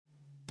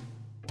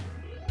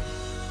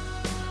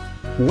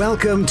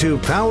Welcome to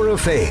Power of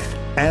Faith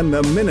and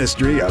the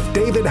ministry of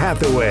David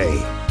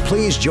Hathaway.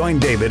 Please join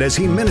David as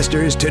he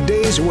ministers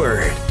today's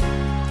word.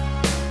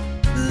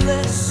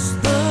 Bless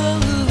the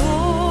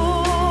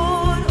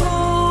Lord,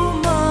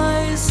 oh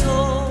my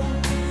soul.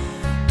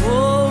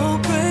 Oh,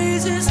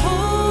 praise His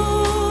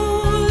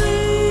holy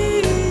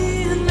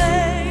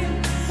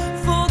name,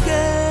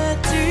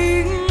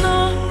 forgetting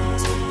not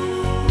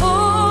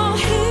all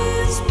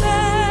His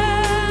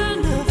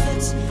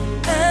benefits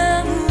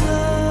and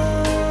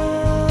love.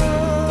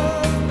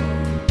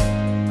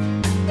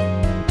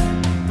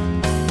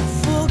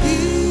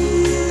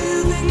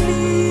 Forgiving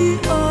me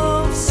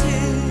of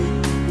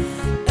sin,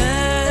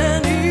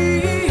 and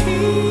He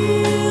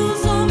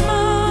heals all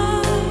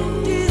my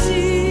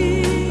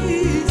diseases,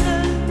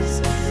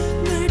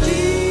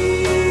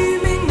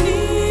 redeeming me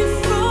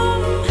from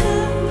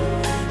hell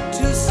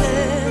to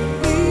set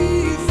me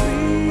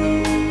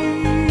free.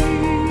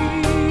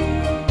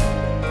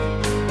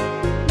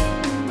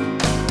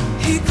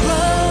 He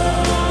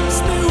crowns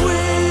me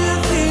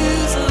with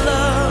His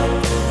love,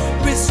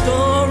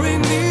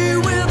 restoring me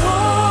with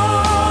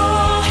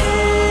all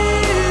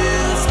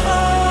His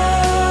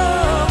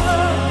power.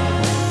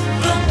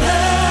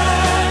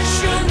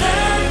 Compassion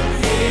and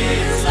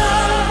His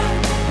love,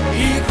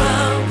 He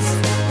crowns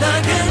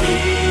like an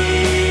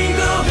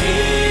eagle. He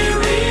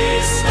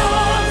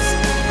restores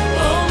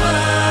all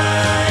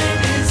my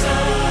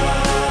desire.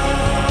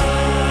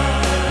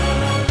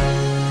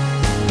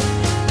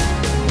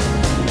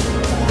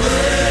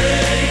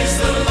 Praise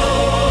the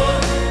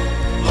Lord,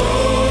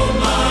 oh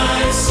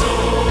my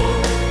soul.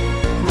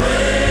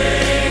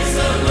 Praise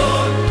the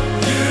Lord,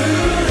 you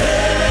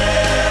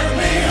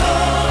heavenly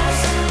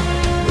hosts.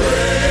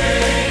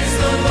 Praise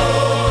the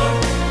Lord,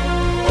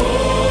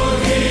 all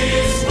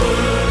His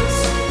works.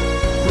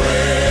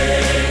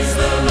 Praise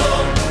the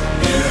Lord,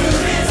 you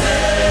His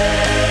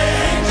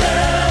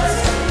angels.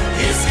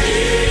 His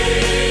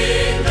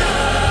kingdom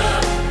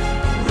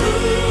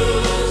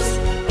rules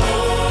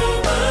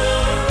over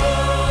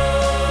all.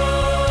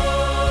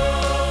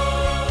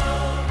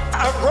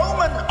 A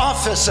Roman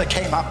officer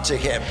came up to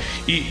him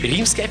И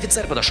римский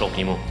офицер подошел к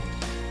нему.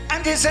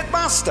 and he said,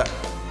 Master,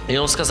 И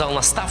он сказал: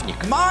 наставник,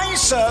 my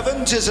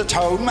servant is at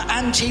home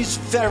and he's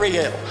very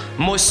ill.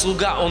 мой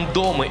слуга, он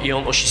дома, и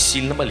он очень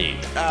сильно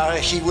болеет.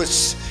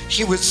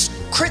 He was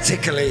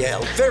critically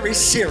ill, very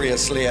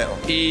seriously ill.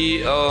 И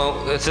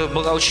это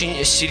была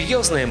очень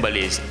серьезная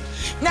болезнь.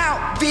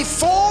 Now,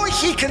 before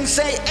he can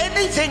say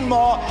anything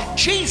more,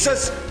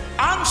 Jesus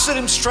answered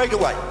him straight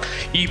away.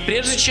 И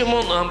прежде чем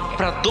он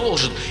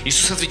продолжит,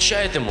 Иисус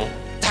отвечает ему: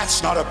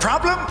 That's not a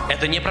problem.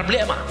 это не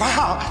проблема.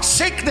 Wow,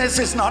 sickness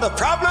is not a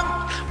problem.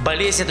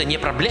 Болезнь — это не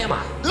проблема.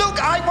 Look,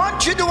 I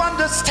want you to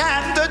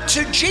understand that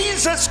to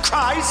Jesus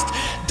Christ,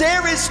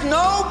 there is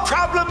no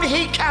problem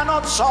He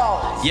cannot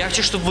solve. Я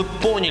хочу, чтобы вы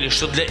поняли,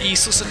 что для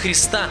Иисуса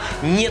Христа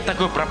нет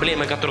такой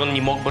проблемы, которую Он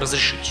не мог бы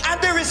разрешить. And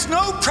there is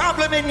no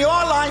problem in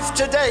your life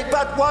today,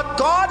 but what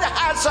God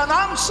has an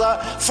answer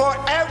for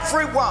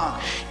everyone.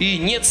 И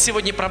нет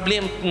сегодня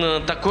проблем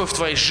такой в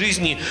твоей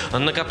жизни,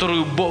 на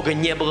которую у Бога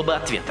не было бы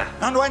ответа.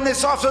 And when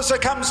this officer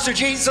comes to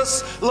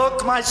Jesus,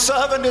 look, my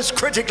servant is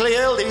critically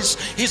ill.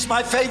 He's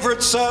my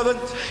favorite servant.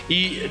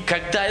 И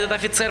когда этот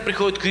офицер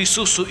приходит к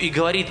Иисусу и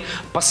говорит: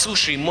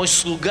 послушай, мой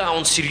слуга,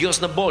 он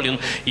серьезно болен,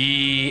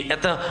 и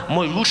это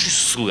мой лучший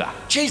слуга.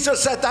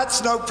 Jesus said,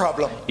 that's no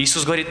problem.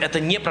 Иисус говорит: это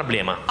не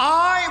проблема.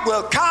 I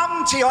will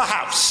come to your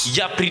house.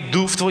 Я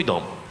приду в твой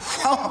дом.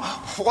 Wow,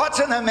 what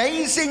an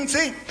amazing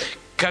thing.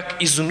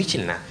 Как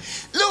изумительно.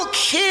 Look,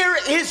 here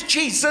is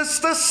Jesus,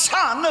 the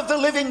Son of the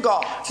living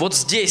God. Вот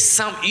здесь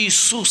сам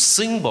Иисус,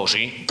 Сын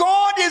Божий,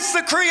 God is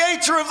the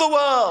creator of the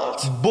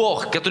world.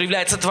 Бог, который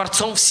является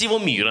Творцом всего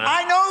мира.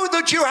 I know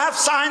that you have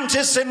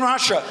scientists in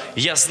Russia.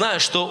 Я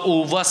знаю, что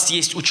у вас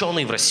есть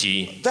ученые в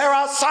России. There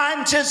are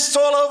scientists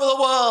all over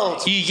the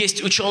world. И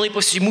есть ученые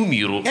по всему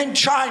миру. In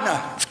China,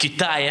 В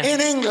Китае,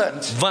 in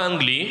England. в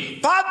Англии.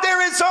 But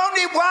there is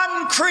only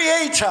one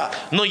creator.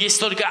 Но есть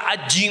только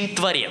один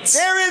Творец.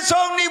 There is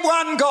only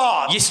one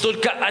God. Есть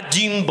только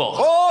один Бог.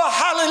 Oh,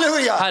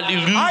 hallelujah.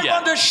 Hallelujah. I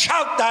want to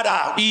shout that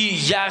out. И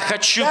я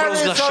хочу There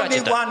is провозглашать only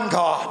это. one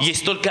God.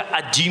 Есть только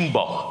один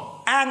Бог.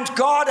 And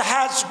God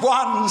has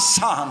one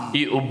Son.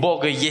 И у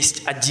Бога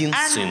есть один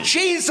Сын. And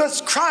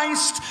Jesus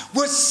Christ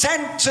was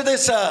sent to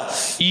this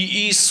earth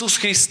И Иисус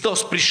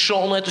Христос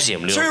пришел на эту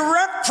землю, to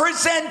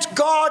represent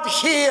God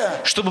here,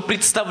 чтобы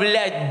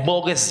представлять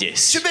Бога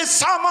здесь. to be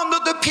someone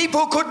that the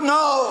people could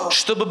know.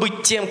 Чтобы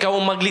быть тем, кого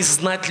могли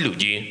знать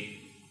люди.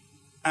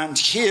 And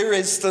here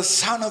is the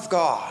Son of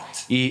God.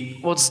 И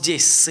вот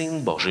здесь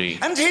Сын Божий.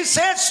 And he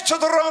says to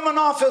the Roman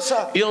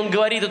officer, И он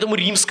говорит этому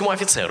римскому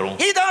офицеру.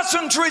 he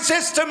doesn't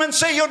resist him and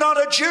say, you're not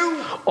a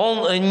Jew.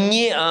 Он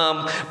не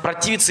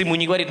противится ему,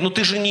 не говорит: ну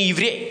ты же не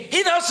еврей.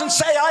 He doesn't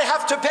say, I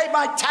have to pay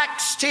my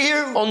tax to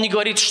you. Он не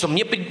говорит, что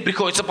мне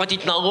приходится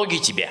платить налоги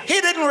тебе.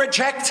 He didn't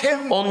reject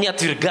him. Он не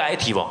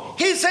отвергает его.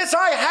 He says,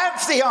 I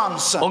have the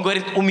answer. Он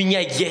говорит: у меня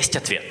есть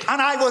ответ.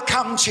 And I will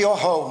come to your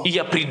home. И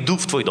я приду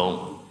в твой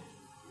дом.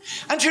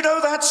 And you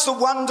know, that's the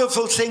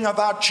wonderful thing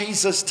about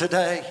Jesus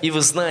today. И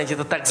вы знаете,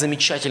 это так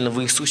замечательно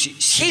в Иисусе He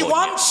сегодня.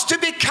 wants to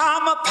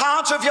become a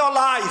part of your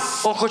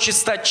life. Он хочет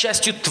стать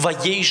частью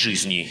твоей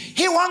жизни.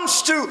 He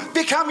wants to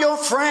become your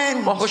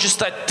friend. Он хочет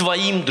стать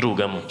твоим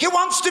другом. He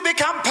wants to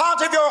become part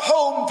of your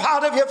home,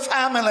 part of your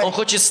family. Он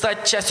хочет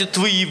стать частью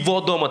твоего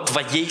дома,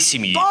 твоей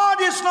семьи.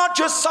 God is not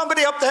just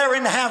somebody up there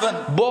in heaven.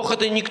 Бог —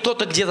 это не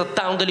кто-то где-то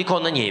там далеко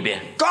на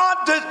небе.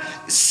 God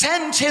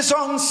sent His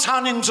own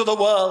Son into the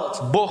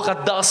world. Бог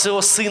отдал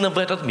своего Сына в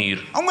этот мир.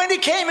 And when He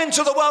came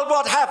into the world,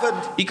 what happened?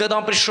 И когда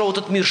Он пришел в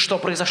этот мир, что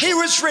произошло? He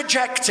was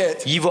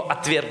rejected. Его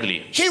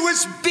отвергли. He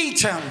was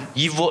beaten.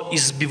 Его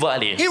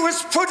избивали. He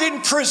was put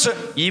in prison.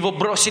 И его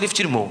бросили в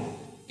тюрьму.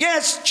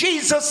 Yes,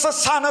 Jesus, the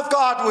Son of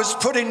God, was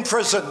put in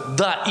prison.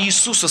 Да,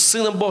 Иисуса,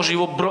 Сына Божия,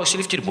 его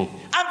бросили в тюрьму.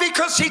 And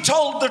because He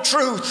told the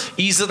truth,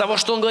 И из-за того,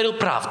 что Он говорил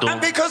правду,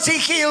 and because He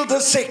healed the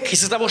sick,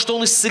 из-за того, что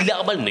Он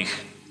исцелял больных,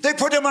 they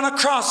put Him on a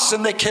cross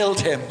and they killed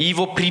Him. и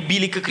его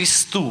прибили ко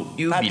кресту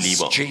и убили That's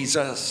его.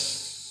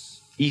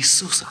 Jesus.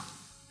 Иисуса.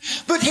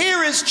 But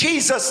here is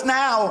Jesus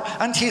now,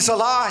 and He's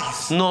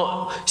alive.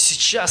 Но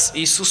сейчас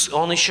Иисус,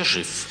 Он еще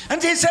жив.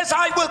 And He says,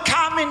 I will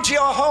come into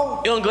your home.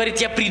 И Он говорит: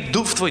 я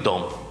приду в твой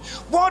дом.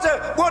 What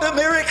a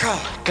miracle.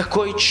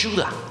 Какое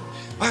чудо!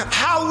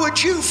 How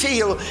would you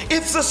feel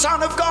if the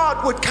Son of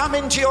God would come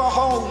into your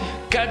home?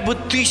 Как бы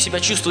ты себя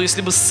чувствовал,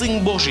 если бы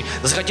Сын Божий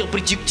захотел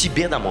прийти к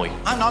тебе домой?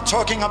 I'm not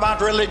talking about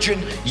religion.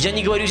 Я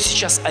не говорю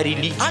сейчас о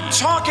религии. I'm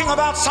talking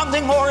about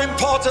something more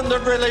important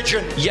than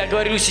religion. Я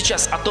говорю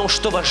сейчас о том,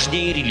 что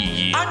важнее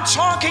религии. I'm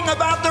talking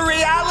about the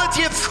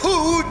reality of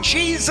who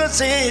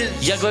Jesus is.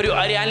 Я говорю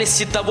о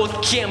реальности того,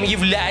 кем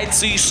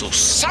является Иисус.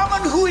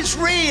 Someone who is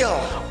real.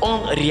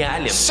 Он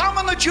реален.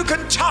 Someone that you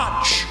can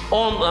touch.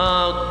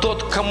 Он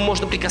тот, к кому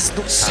можно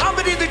прикоснуться.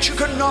 Somebody that you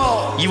can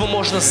know. Его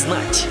можно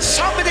знать.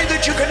 Somebody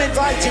that you can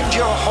invite into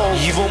your home.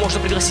 Его можно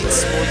пригласить в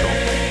свой дом.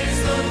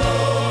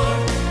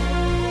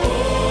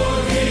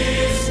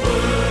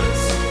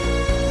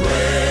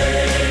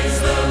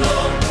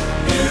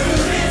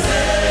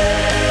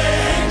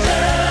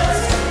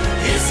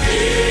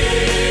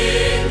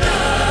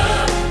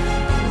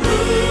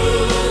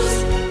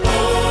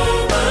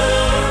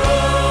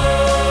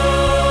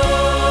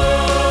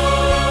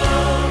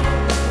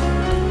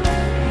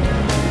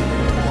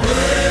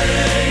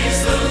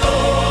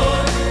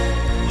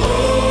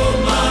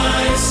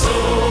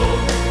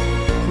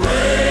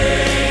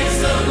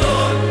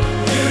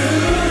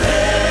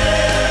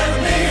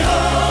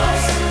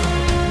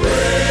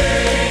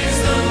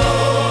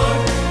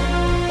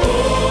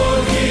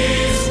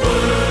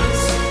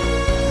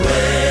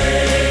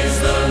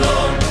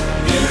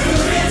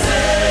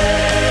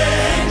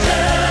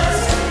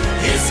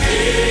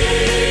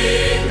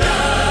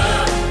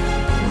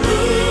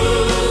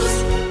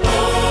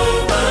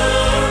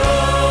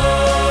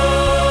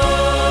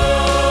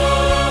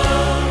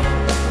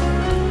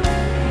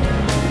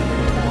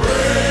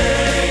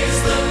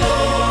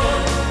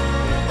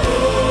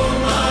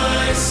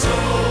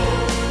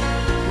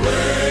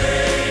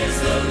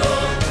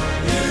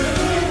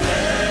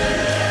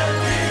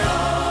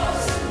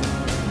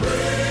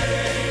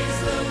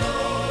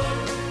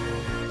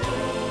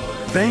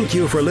 Thank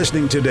you for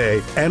listening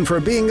today and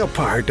for being a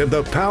part of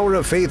the Power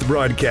of Faith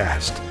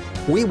broadcast.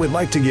 We would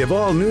like to give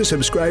all new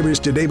subscribers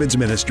to David's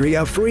ministry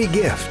a free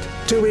gift.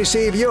 To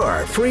receive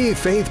your free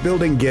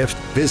faith-building gift,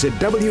 visit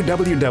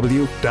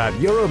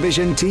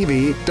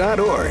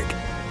www.eurovisiontv.org.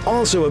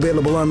 Also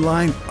available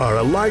online are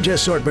a large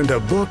assortment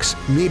of books,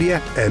 media,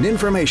 and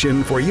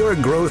information for your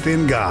growth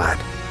in God.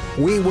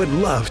 We would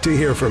love to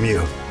hear from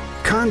you.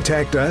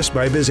 Contact us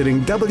by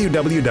visiting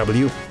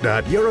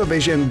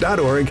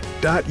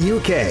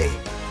www.eurovision.org.uk.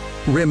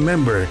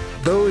 Remember,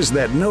 those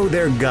that know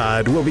their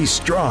God will be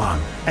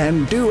strong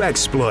and do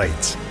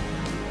exploits.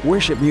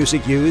 Worship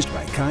music used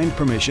by kind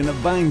permission of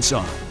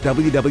Vinesong.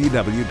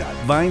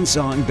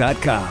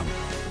 www.vinesong.com.